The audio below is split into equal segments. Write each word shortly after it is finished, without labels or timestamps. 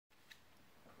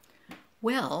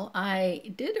Well,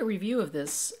 I did a review of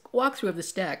this, walkthrough of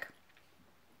this deck,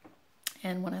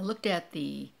 and when I looked at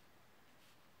the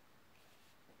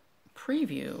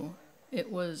preview, it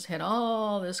had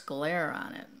all this glare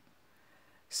on it.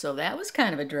 So that was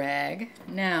kind of a drag.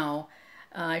 Now,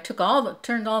 I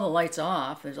turned all the lights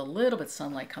off. There's a little bit of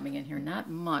sunlight coming in here, not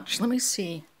much. Let me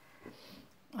see.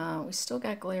 We still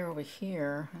got glare over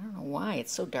here. I don't know why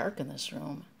it's so dark in this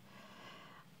room.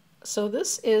 So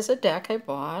this is a deck I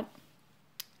bought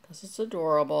because it's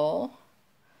adorable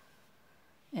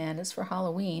and it's for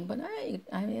Halloween. But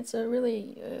I mean, it's a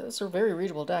very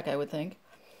readable deck, I would think.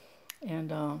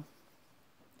 And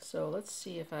so let's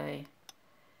see if I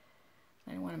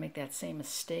don't want to make that same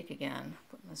mistake again.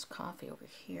 Putting this coffee over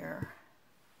here.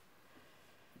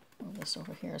 Move this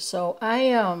over here. So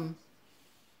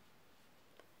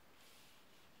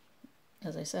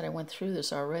as I said, I went through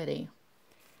this already.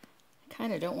 I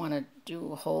kind of don't want to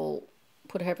do a whole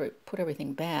put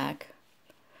everything back,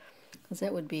 because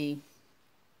that would be,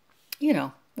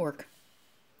 work.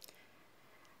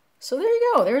 So there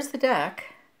you go. There's the deck,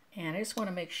 and I just want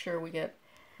to make sure we get.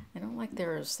 I don't like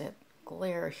there's that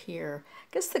glare here. I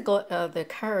guess the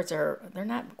cards they're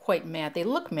not quite matte. They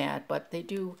look matte, but they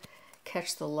do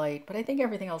catch the light. But I think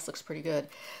everything else looks pretty good.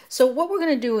 So what we're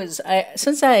going to do is,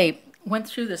 since I went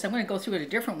through this, I'm going to go through it a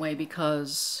different way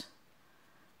because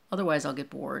otherwise I'll get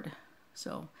bored.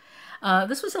 So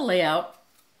this was a layout.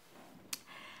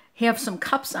 Have some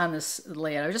cups on this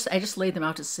layout. I just laid them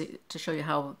out to show you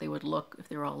how they would look if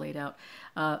they were all laid out.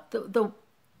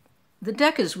 The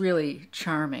deck is really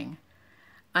charming.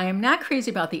 I am not crazy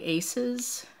about the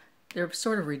aces. They're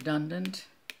sort of redundant.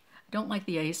 I don't like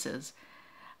the aces.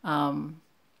 But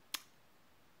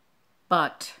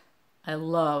I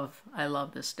love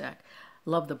this deck.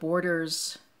 Love the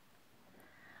borders.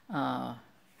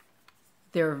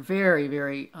 They're very,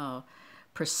 very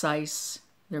precise.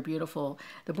 They're beautiful.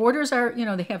 The borders are,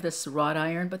 they have this wrought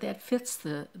iron, but that fits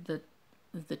the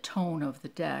tone of the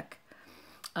deck.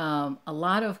 A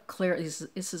lot of clarity.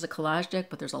 This is a collage deck,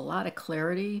 but there's a lot of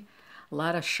clarity, a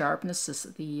lot of sharpness.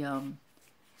 The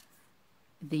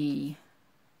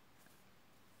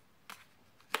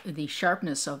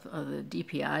sharpness of the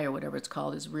DPI or whatever it's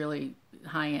called is really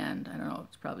high end. I don't know.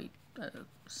 It's probably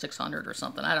 600 or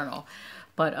something. I don't know.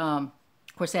 But of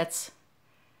course, is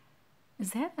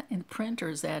that in print or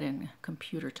is that in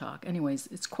computer talk? Anyways,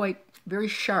 it's very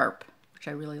sharp, which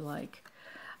I really like.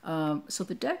 So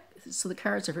the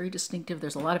cards are very distinctive.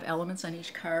 There's a lot of elements on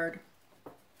each card.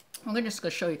 I'm just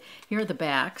going to show you. Here are the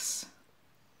backs.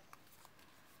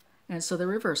 And so they're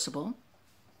reversible.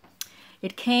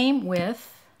 It came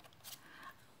with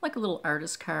like a little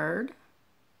artist card.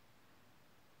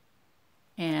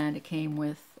 And it came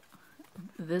with,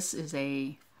 this is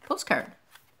a postcard,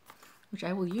 which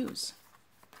I will use.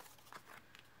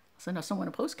 Send someone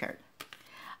a postcard.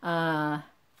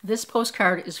 This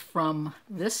postcard is from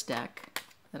this deck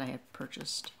that I had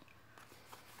purchased.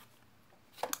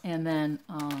 And then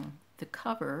the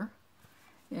cover,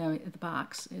 the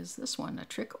box, is this one, A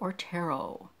Trick or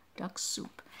Tarot, Duck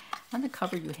Soup. On the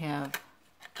cover you have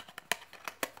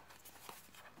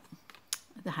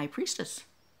the High Priestess.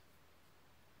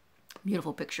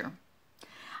 Beautiful picture.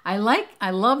 I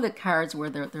love the cards where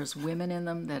there's women in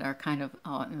them that are kind of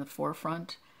in the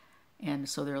forefront, and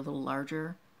so they're a little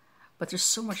larger. But there's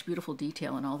so much beautiful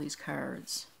detail in all these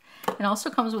cards. It also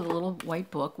comes with a little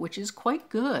white book, which is quite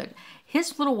good.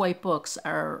 His little white books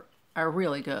are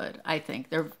really good, I think.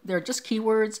 They're just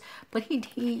keywords, but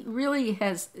he really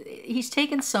has, he's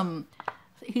taken some,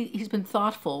 he's been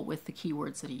thoughtful with the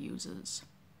keywords that he uses,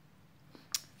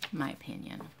 in my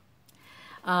opinion.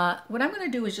 What I'm going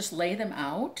to do is just lay them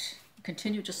out,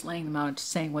 continue just laying them out and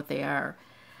saying what they are.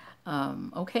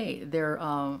 Okay,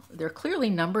 they're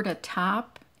clearly numbered at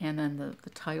top, and then the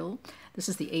title. This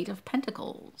is the 8 of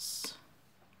Pentacles,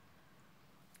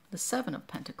 the 7 of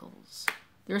Pentacles.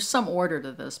 There's some order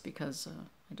to this because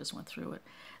I just went through it.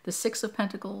 The 6 of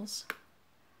Pentacles,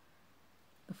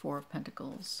 the 4 of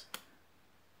Pentacles,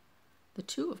 the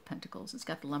 2 of Pentacles. It's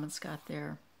got the lemon scott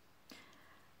there,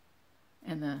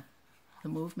 and the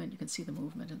movement. You can see the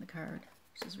movement in the card,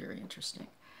 which is very interesting.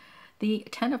 The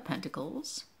 10 of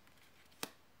Pentacles.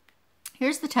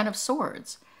 Here's the 10 of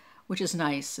Swords, which is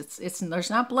nice. There's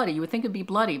not bloody. You would think it'd be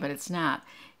bloody, but it's not.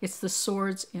 It's the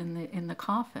swords in the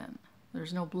coffin.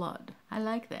 There's no blood. I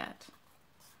like that.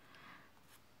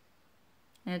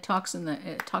 And it talks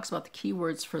about the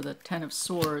keywords for the 10 of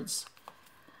Swords.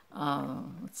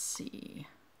 Let's see.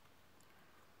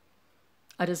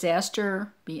 A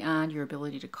disaster beyond your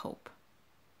ability to cope.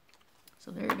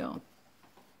 So there you go.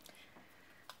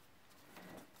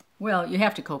 Well, you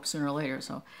have to cope sooner or later.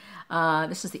 So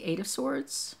this is the Eight of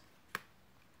Swords.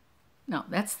 No,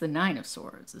 that's the Nine of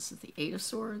Swords. This is the Eight of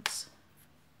Swords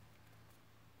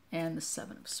and the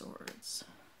Seven of Swords.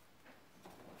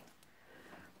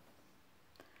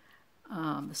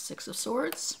 The Six of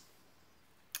Swords,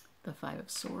 the Five of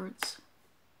Swords,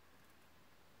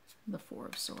 the Four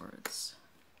of Swords.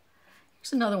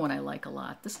 Here's another one I like a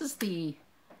lot. This is the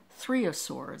Three of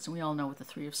Swords, and we all know what the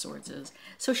Three of Swords is.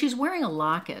 So she's wearing a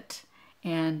locket,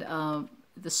 and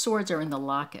the swords are in the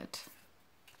locket.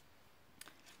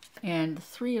 And the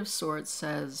Three of Swords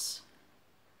says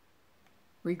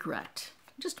regret.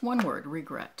 Just one word,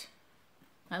 regret.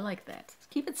 I like that.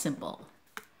 Keep it simple.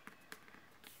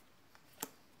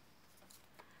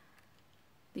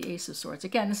 The Ace of Swords.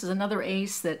 Again, this is another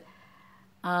ace that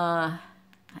I'm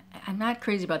not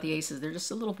crazy about the aces. They're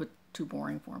just a little bit too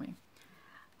boring for me.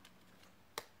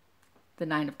 The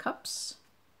Nine of Cups.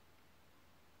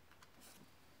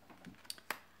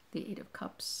 The Eight of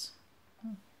Cups.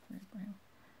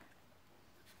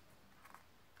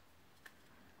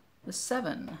 The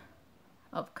Seven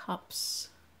of Cups.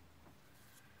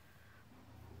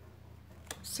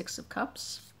 Six of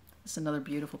Cups. It's another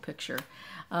beautiful picture.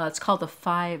 It's called the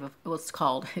Five of, well,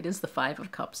 it is the Five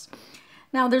of Cups.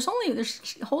 Now there's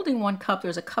holding one cup,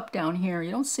 there's a cup down here. You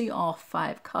don't see all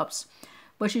 5 cups,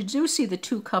 but you do see the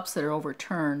 2 cups that are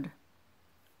overturned.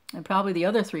 And probably the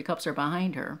other 3 cups are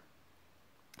behind her.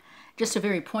 Just a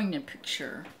very poignant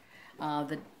picture.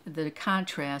 The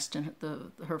contrast and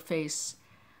her face,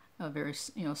 very,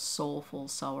 you know, soulful,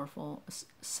 sorrowful.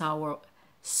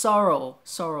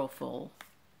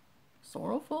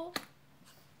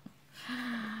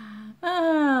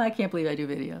 I can't believe I do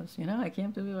videos, you know? I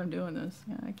can't believe I'm doing this.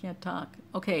 I can't talk.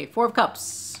 Okay, 4 of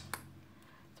Cups.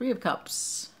 3 of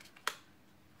Cups.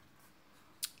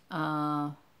 2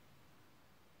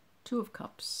 of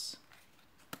Cups.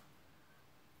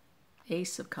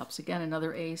 Ace of Cups. Again,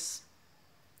 another ace.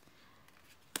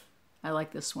 I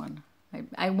like this one.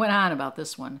 I went on about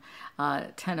this one.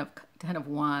 10 of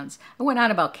Wands. I went on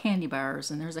about candy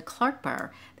bars, and there's a Clark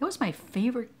bar. That was my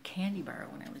favorite candy bar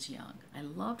when I was young. I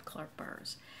loved Clark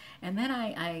bars. And then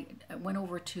I went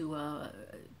over to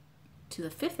the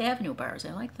Fifth Avenue bars.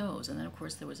 I like those. And then, of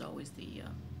course, there was always the,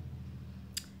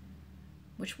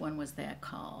 which one was that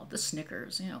called? The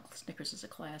Snickers. You know, Snickers is a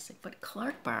classic. But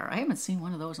Clark bar, I haven't seen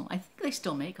one of those. I think they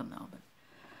still make them, though.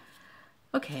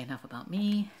 But okay, enough about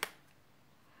me.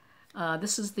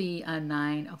 This is the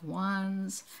 9 of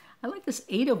Wands. I like this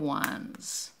 8 of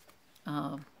Wands.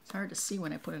 It's hard to see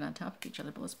when I put it on top of each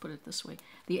other, but let's put it this way.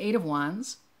 The 8 of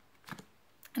Wands.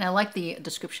 And I like the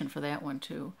description for that one,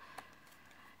 too.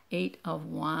 8 of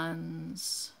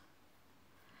Wands.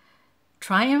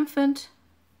 Triumphant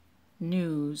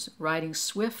news riding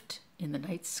swift in the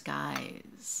night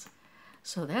skies.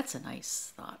 So that's a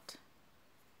nice thought.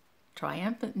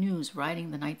 Triumphant news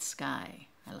riding the night sky.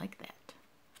 I like that.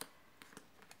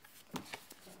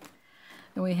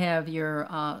 Then we have your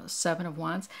 7 of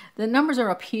Wands. The numbers are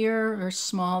up here, they're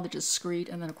small, they're discreet,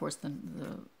 and then of course the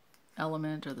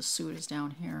element or the suit is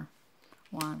down here.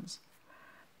 Wands.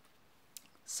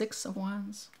 6 of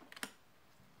Wands.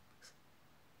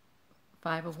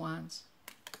 5 of Wands.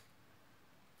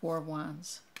 4 of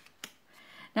Wands.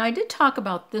 Now I did talk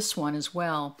about this one as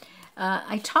well.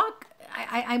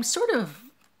 I'm sort of,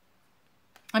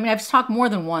 I mean, I've talked more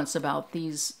than once about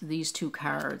these 2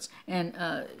 cards, and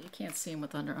you can't see them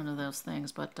with under those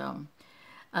things, but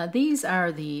these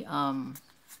are the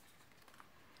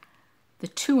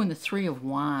 2 and the 3 of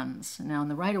Wands. Now, in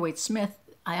the Rider-Waite-Smith,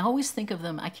 I always think of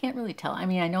them, I can't really tell. I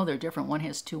mean, I know they're different. One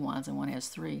has 2 wands and one has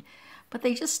 3, but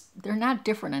they're not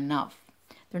different enough.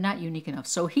 They're not unique enough.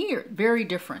 So here, very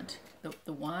different.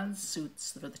 The wand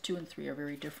suits for the 2 and 3 are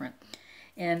very different.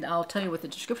 And I'll tell you what the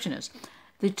description is.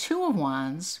 The 2 of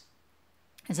Wands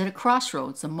is at a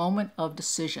crossroads, the moment of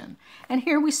decision. And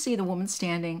here we see the woman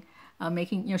standing,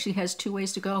 making, you know, she has 2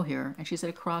 ways to go here, and she's at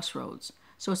a crossroads.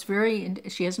 So it's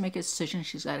she has to make a decision,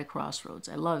 she's at a crossroads.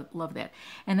 I love that.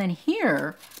 And then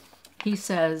here, he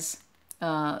says,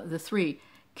 the 3,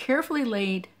 carefully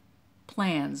laid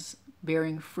plans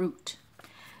bearing fruit.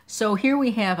 So here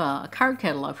we have a card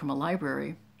catalog from a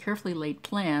library, carefully laid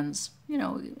plans. You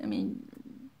know, I mean,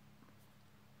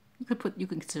 you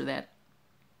can consider that,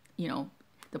 you know,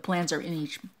 the plans are in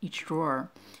each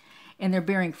drawer, and they're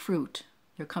bearing fruit.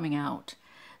 They're coming out.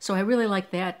 So I really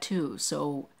like that too.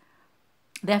 So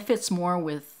that fits more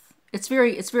with, it's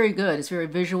very good. It's very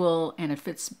visual, and it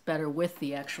fits better with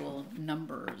the actual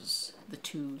numbers, the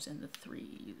 2s and the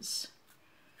 3s.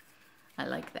 I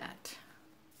like that.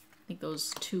 I think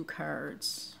those 2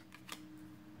 cards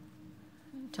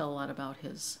tell a lot about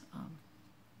his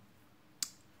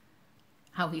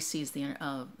how he sees the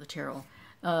tarot.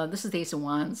 This is the Ace of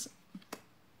Wands,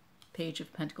 Page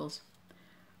of Pentacles.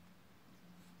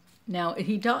 Now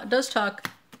he does talk.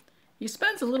 He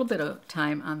spends a little bit of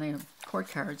time on the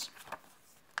court cards.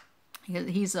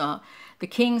 He's the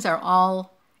kings are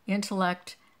all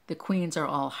intellect, the queens are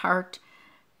all heart,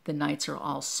 the knights are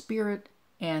all spirit,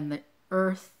 and the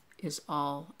earth is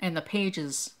all, and the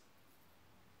pages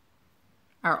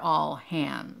are all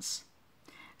hands.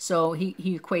 So he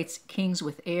equates kings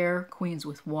with air, queens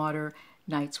with water,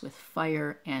 knights with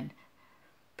fire, and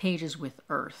pages with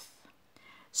earth.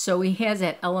 So he has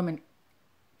that element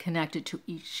connected to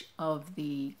each of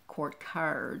the court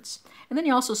cards. And then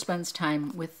he also spends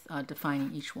time with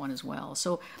defining each one as well.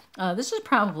 So this is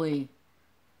probably,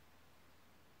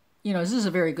 you know, this is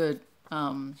a very good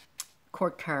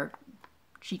court card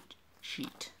cheat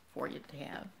sheet for you to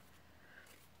have.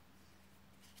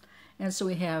 And so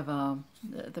we have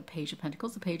the Page of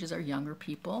Pentacles. The pages are younger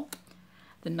people.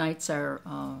 The knights are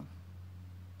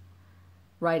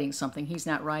riding something. He's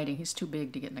not riding. He's too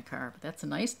big to get in a car. But that's a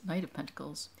nice Knight of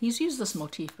Pentacles. He's used this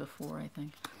motif before, I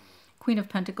think. Queen of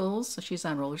Pentacles. So she's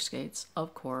on roller skates,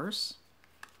 of course.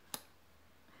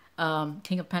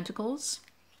 King of Pentacles.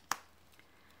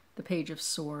 The Page of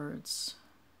Swords.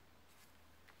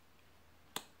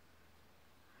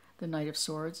 The Knight of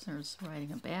Swords. There's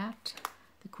riding a bat.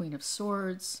 The Queen of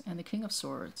Swords and the King of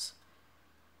Swords.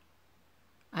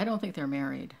 I don't think they're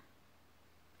married.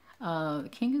 The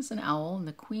king is an owl, and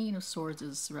the Queen of Swords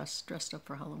is dressed up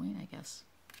for Halloween, I guess.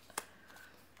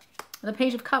 The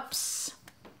Page of Cups.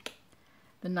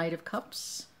 The Knight of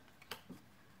Cups.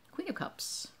 Queen of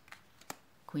Cups.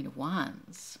 Queen of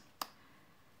Wands.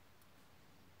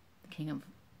 The King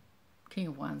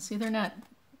of Wands. See, they're not...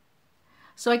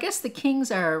 So I guess the kings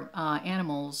are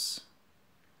animals,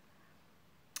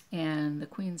 and the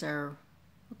queens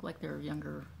look like they're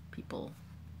younger people,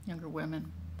 younger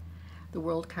women. The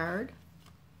World card.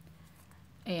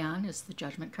 Aeon is the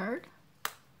Judgment card.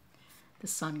 The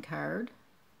Sun card.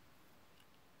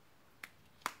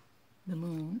 The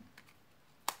Moon.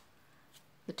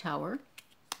 The Tower.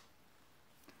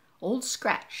 Old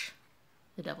Scratch,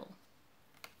 the Devil.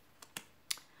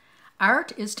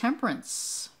 Art is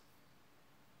Temperance.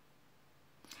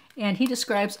 And he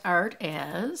describes art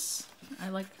as, I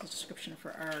like the description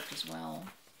for art as well.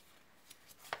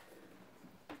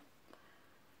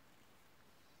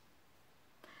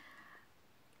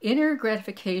 Inner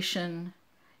gratification,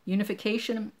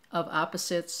 unification of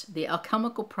opposites, the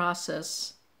alchemical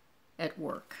process at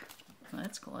work. Well,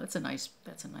 that's cool. That's a nice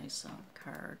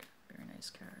card. Very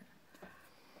nice card.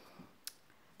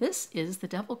 This is the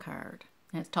Devil card,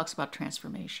 and it talks about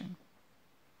transformation.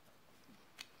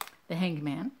 The Hanged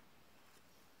Man.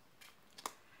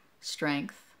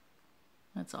 Strength.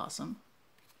 That's awesome.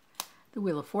 The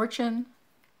Wheel of Fortune.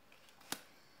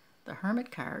 The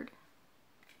Hermit card.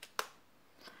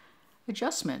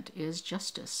 Adjustment is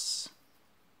Justice.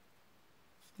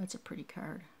 That's a pretty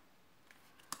card.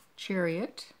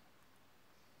 Chariot.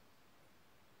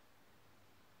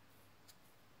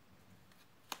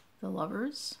 The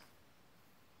Lovers.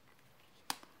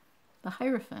 The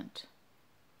Hierophant.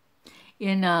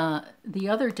 In the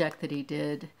other deck that he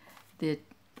did, the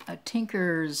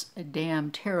Tinker's Damn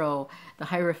Tarot, the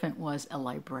Hierophant was a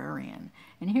librarian.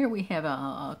 And here we have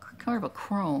a kind of a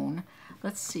crone.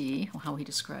 Let's see how he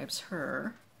describes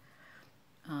her.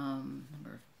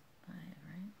 Number 5,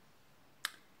 right?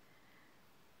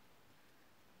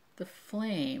 The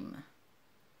Flame.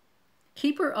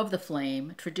 Keeper of the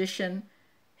Flame, tradition,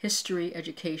 history,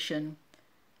 education,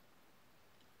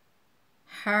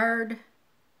 hard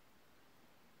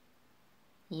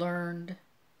learned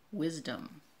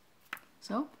wisdom.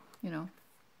 So, you know,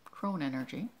 crone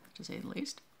energy, to say the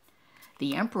least.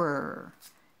 The Emperor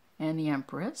and the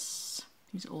Empress.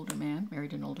 He's an older man,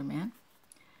 married an older man.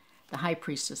 The High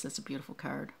Priestess, that's a beautiful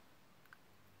card.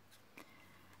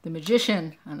 The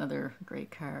Magician, another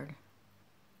great card.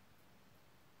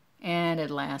 And at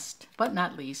last, but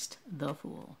not least, the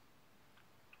Fool.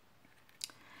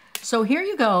 So here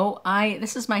you go.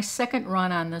 This is my second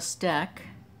run on this deck.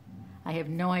 I have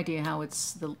no idea how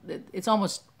it's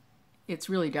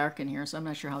really dark in here, so I'm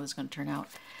not sure how this is going to turn out.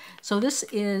 So this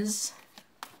is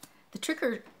the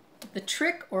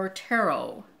Trick or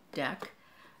Tarot deck,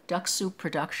 Duck Soup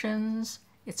Productions.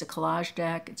 It's a collage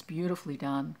deck. It's beautifully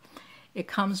done. It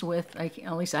comes with,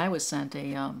 at least I was sent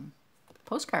a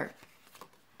postcard.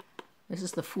 This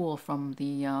is the Fool from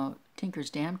the Tinker's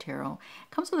Damn Tarot.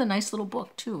 It comes with a nice little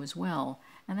book too as well.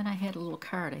 And then I had a little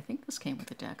card. I think this came with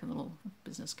the deck, a little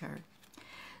business card.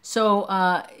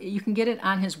 So you can get it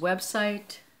on his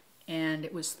website, and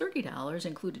it was $30,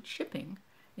 included shipping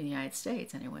in the United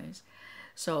States, anyways.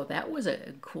 So that was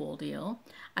a cool deal.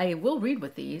 I will read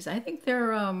with these. I think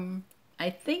they're, I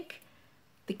think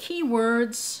the key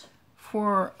words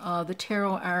for the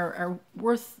tarot are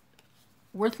worth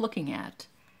looking at,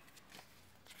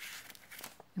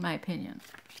 in my opinion.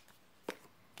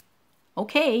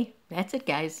 Okay, that's it,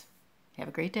 guys. Have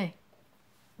a great day.